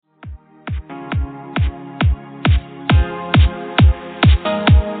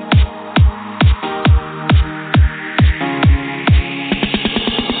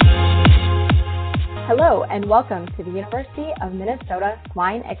and welcome to the University of Minnesota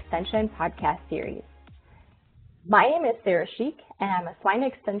Swine Extension podcast series. My name is Sarah Sheik, and I'm a swine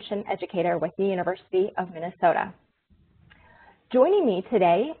extension educator with the University of Minnesota. Joining me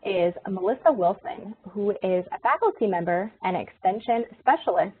today is Melissa Wilson, who is a faculty member and extension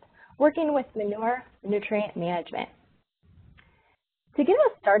specialist working with manure nutrient management. To get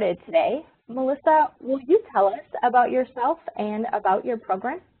us started today, Melissa, will you tell us about yourself and about your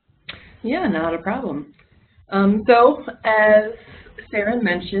program? Yeah, not a problem. So as Sarah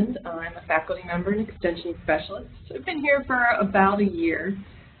mentioned, I'm a faculty member and extension specialist. I've been here for about a year,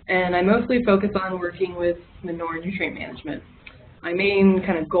 and I mostly focus on working with manure nutrient management. My main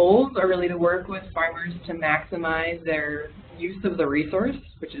kind of goals are really to work with farmers to maximize their use of the resource,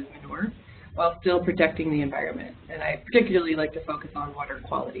 which is manure, while still protecting the environment. And I particularly like to focus on water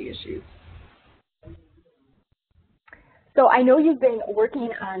quality issues. So I know you've been working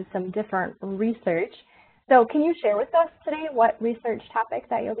on some different research. So can you share with us today what research topic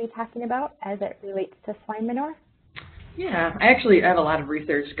that you'll be talking about as it relates to swine manure? Yeah, I actually have a lot of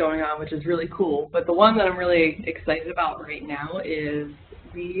research going on, which is really cool. But the one that I'm really excited about right now is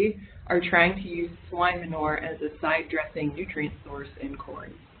we are trying to use swine manure as a side dressing nutrient source in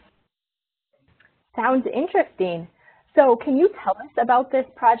corn. Sounds interesting. So can you tell us about this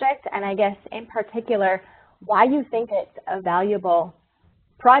project, and I guess in particular, why you think it's a valuable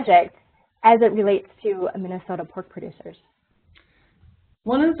project as it relates to Minnesota pork producers?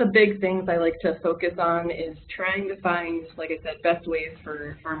 One of the big things I like to focus on is trying to find, like I said, best ways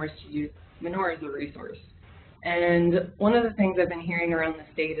for farmers to use manure as a resource. And one of the things I've been hearing around the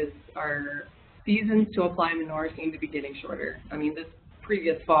state is our seasons to apply manure seem to be getting shorter. I mean, this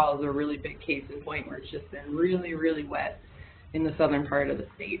previous fall is a really big case in point where it's just been really, really wet in the southern part of the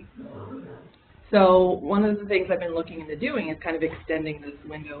state. So one of the things I've been looking into doing is kind of extending this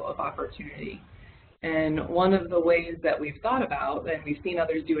window of opportunity. And one of the ways that we've thought about, and we've seen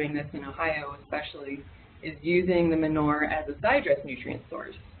others doing this in Ohio especially, is using the manure as a side dress nutrient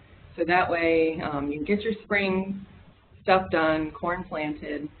source. So that way you can get your spring stuff done, corn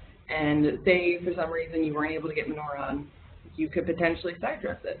planted, and say for some reason you weren't able to get manure on, you could potentially side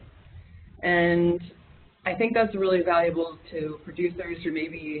dress it. And I think that's really valuable to producers who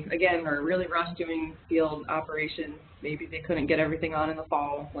maybe, again, are really rushed doing field operations. Maybe they couldn't get everything on in the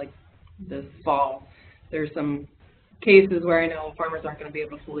fall, like this fall. There's some cases where I know farmers aren't going to be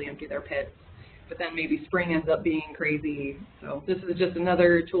able to fully empty their pits, but then maybe spring ends up being crazy. So this is just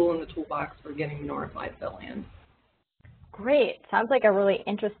another tool in the toolbox for getting manure applied to the land. Great. Sounds like a really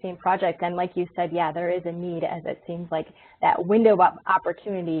interesting project. And like you said, yeah, there is a need, as it seems like that window of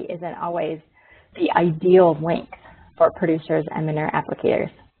opportunity isn't always the ideal length for producers and manure applicators.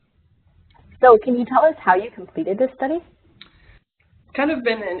 So can you tell us how you completed this study? It's kind of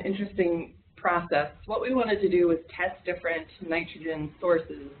been an interesting process. What we wanted to do was test different nitrogen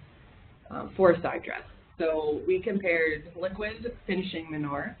sources for side dress. So we compared liquid finishing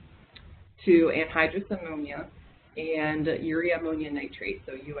manure to anhydrous ammonia and urea ammonium nitrate,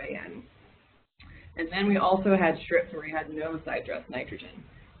 so UAN. And then we also had strips where we had no side dress nitrogen.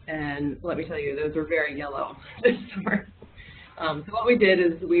 And let me tell you, those were very yellow this summer. So what we did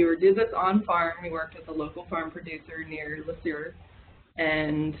is we did this on farm. We worked with a local farm producer near Le Sueur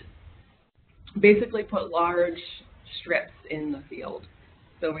and basically put large strips in the field.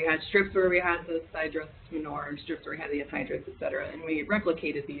 So we had strips where we had the side dress manure, strips where we had the anhydrous, et cetera, and we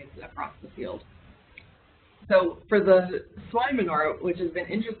replicated these across the field. So for the swine manure, which has been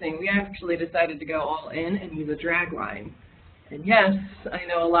interesting, we actually decided to go all in and use a drag line. And yes, I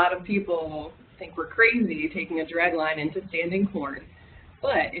know a lot of people think we're crazy taking a drag line into standing corn,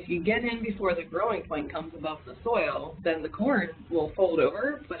 but if you get in before the growing point comes above the soil, then the corn will fold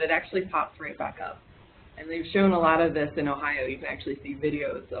over, but it actually pops right back up. And they've shown a lot of this in Ohio. You can actually see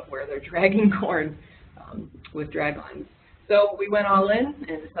videos of where they're dragging corn with drag lines. So we went all in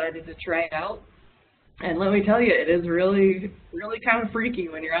and decided to try it out. And let me tell you, it is really, really kind of freaky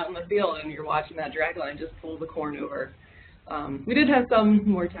when you're out in the field and you're watching that drag line just pull the corn over. We did have some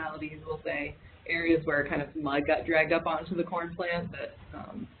mortalities, we'll say, areas where kind of mud got dragged up onto the corn plant that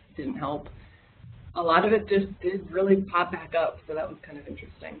didn't help. A lot of it just did really pop back up, so that was kind of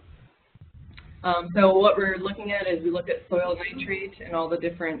interesting. So what we're looking at is we looked at soil nitrate and all the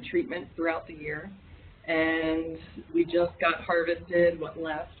different treatments throughout the year. And we just got harvested,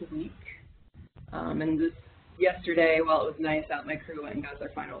 last week. And this yesterday, while it was nice out, my crew went and got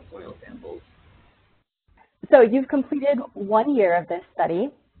their final soil samples. So you've completed 1 year of this study,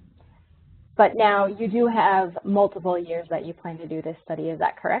 but now you do have multiple years that you plan to do this study. Is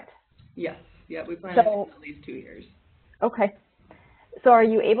that correct? Yes. Yeah, we plan to do at least 2 years. Okay. So are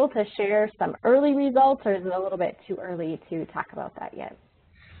you able to share some early results, or is it a little bit too early to talk about that yet?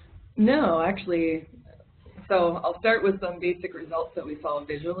 No, actually, so I'll start with some basic results that we saw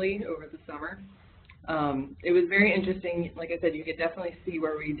visually over the summer. It was very interesting. Like I said, you could definitely see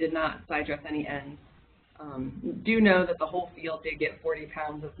where we did not side dress any ends. Do know that the whole field did get 40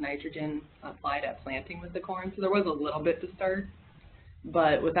 pounds of nitrogen applied at planting with the corn, so there was a little bit to start.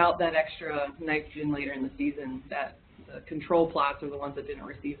 But without that extra nitrogen later in the season, the control plots, or the ones that didn't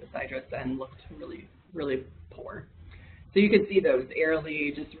receive the side dress end, looked really, really poor. So you could see those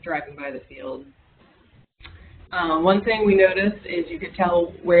airily just driving by the field. One thing we noticed is you could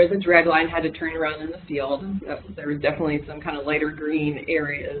tell where the drag line had to turn around in the field. There was definitely some kind of lighter green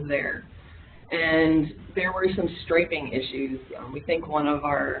areas there. And there were some striping issues. We think one of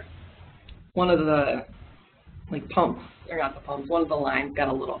the pumps, or not the pumps, one of the lines got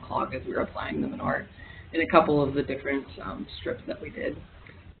a little clogged as we were applying the manure in a couple of the different strips that we did.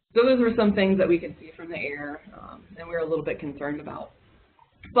 So those were some things that we could see from the air, and we were a little bit concerned about.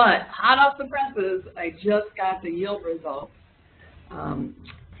 But hot off the presses, I just got the yield results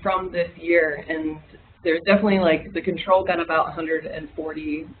from this year, and there's definitely, the control got about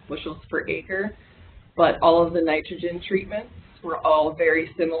 140 bushels per acre, but all of the nitrogen treatments were all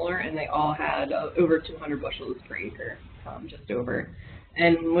very similar, and they all had over 200 bushels per acre, just over.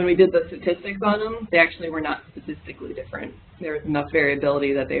 And when we did the statistics on them, they actually were not statistically different. There was enough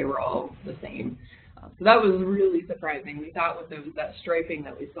variability that they were all the same. So that was really surprising. We thought with that striping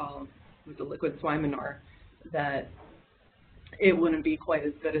that we saw with the liquid swine manure that it wouldn't be quite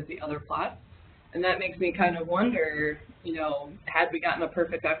as good as the other plots. And that makes me kind of wonder, had we gotten a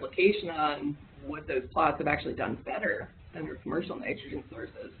perfect application on, would those plots have actually done better than their commercial nitrogen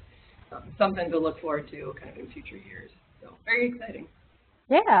sources? Something to look forward to kind of in future years. So very exciting.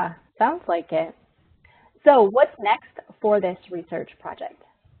 Yeah, sounds like it. So what's next for this research project?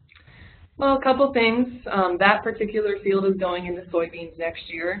 Well, a couple things. That particular field is going into soybeans next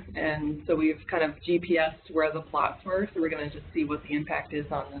year, and so we've kind of GPSed where the plots were, so we're going to just see what the impact is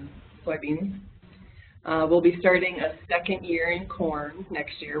on the soybeans. We'll be starting a second year in corn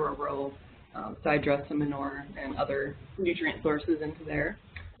next year, where we'll side dress some manure and other nutrient sources into there.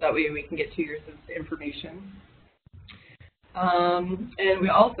 That way we can get 2 years of information. And we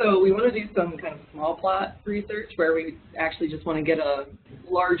want to do some kind of small plot research where we actually just want to get a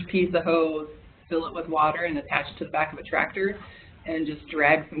large piece of hose, fill it with water, and attach it to the back of a tractor and just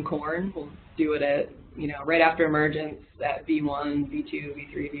drag some corn. We'll do it at, right after emergence at V1, V2,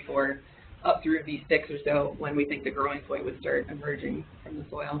 V3, V4, up through V6 or so, when we think the growing point would start emerging from the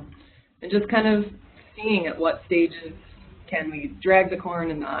soil. And just kind of seeing at what stages can we drag the corn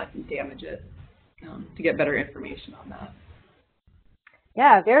and not damage it, to get better information on that.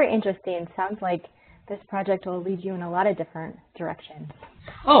 Yeah, very interesting. Sounds like this project will lead you in a lot of different directions.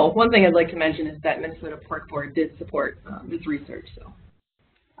 Oh, one thing I'd like to mention is that Minnesota Pork Board did support this research. So.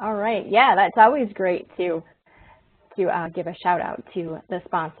 All right. Yeah, that's always great to give a shout out to the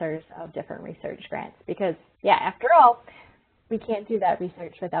sponsors of different research grants, because, yeah, after all, we can't do that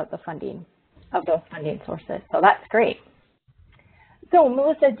research without the funding of those funding sources. So that's great. So,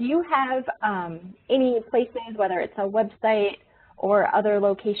 Melissa, do you have any places, whether it's a website or other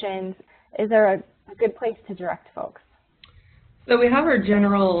locations, is there a good place to direct folks? So we have our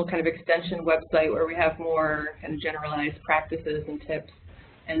general kind of extension website where we have more kind of generalized practices and tips,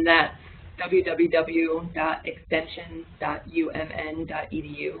 and that's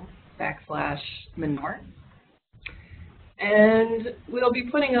www.extension.umn.edu/manure. And we'll be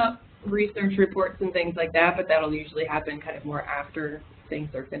putting up research reports and things like that, but that'll usually happen kind of more after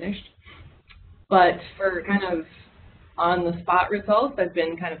things are finished. But for kind of on-the-spot results, I've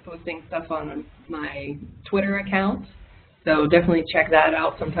been kind of posting stuff on my Twitter account, so definitely check that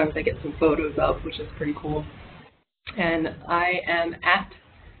out. Sometimes I get some photos up, which is pretty cool. And I am at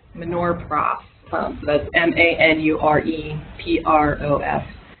ManureProf, so that's ManureProf.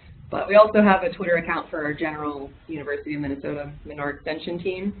 But we also have a Twitter account for our general University of Minnesota Manure Extension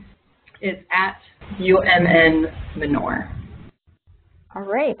team. It's at UMN Manure. All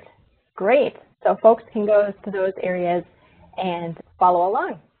right, great. So folks can go to those areas and follow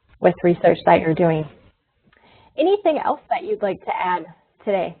along with research that you're doing. Anything else that you'd like to add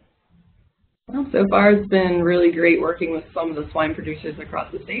today? Well, so far it's been really great working with some of the swine producers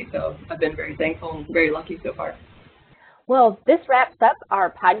across the state, so I've been very thankful and very lucky so far. Well, this wraps up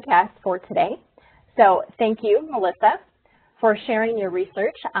our podcast for today. So thank you, Melissa, for sharing your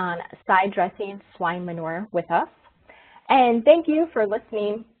research on side dressing swine manure with us. And thank you for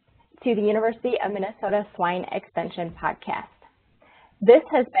listening to the University of Minnesota Swine Extension Podcast. This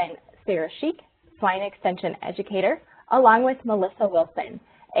has been Sarah Sheik, Swine Extension Educator along with Melissa Wilson,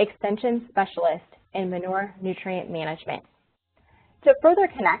 Extension Specialist in Manure Nutrient Management. To further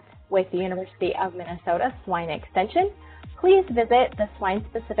connect with the University of Minnesota Swine Extension, please visit the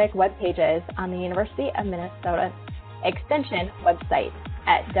swine-specific web pages on the University of Minnesota Extension website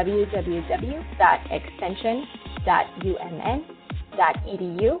at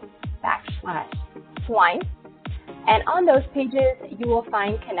www.extension.umn.edu/swine. And on those pages, you will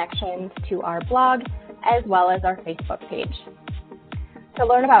find connections to our blog as well as our Facebook page. To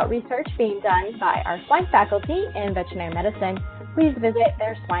learn about research being done by our swine faculty in veterinary medicine, please visit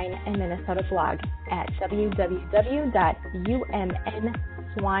their Swine in Minnesota blog at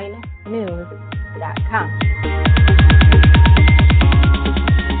www.umnswinenews.com.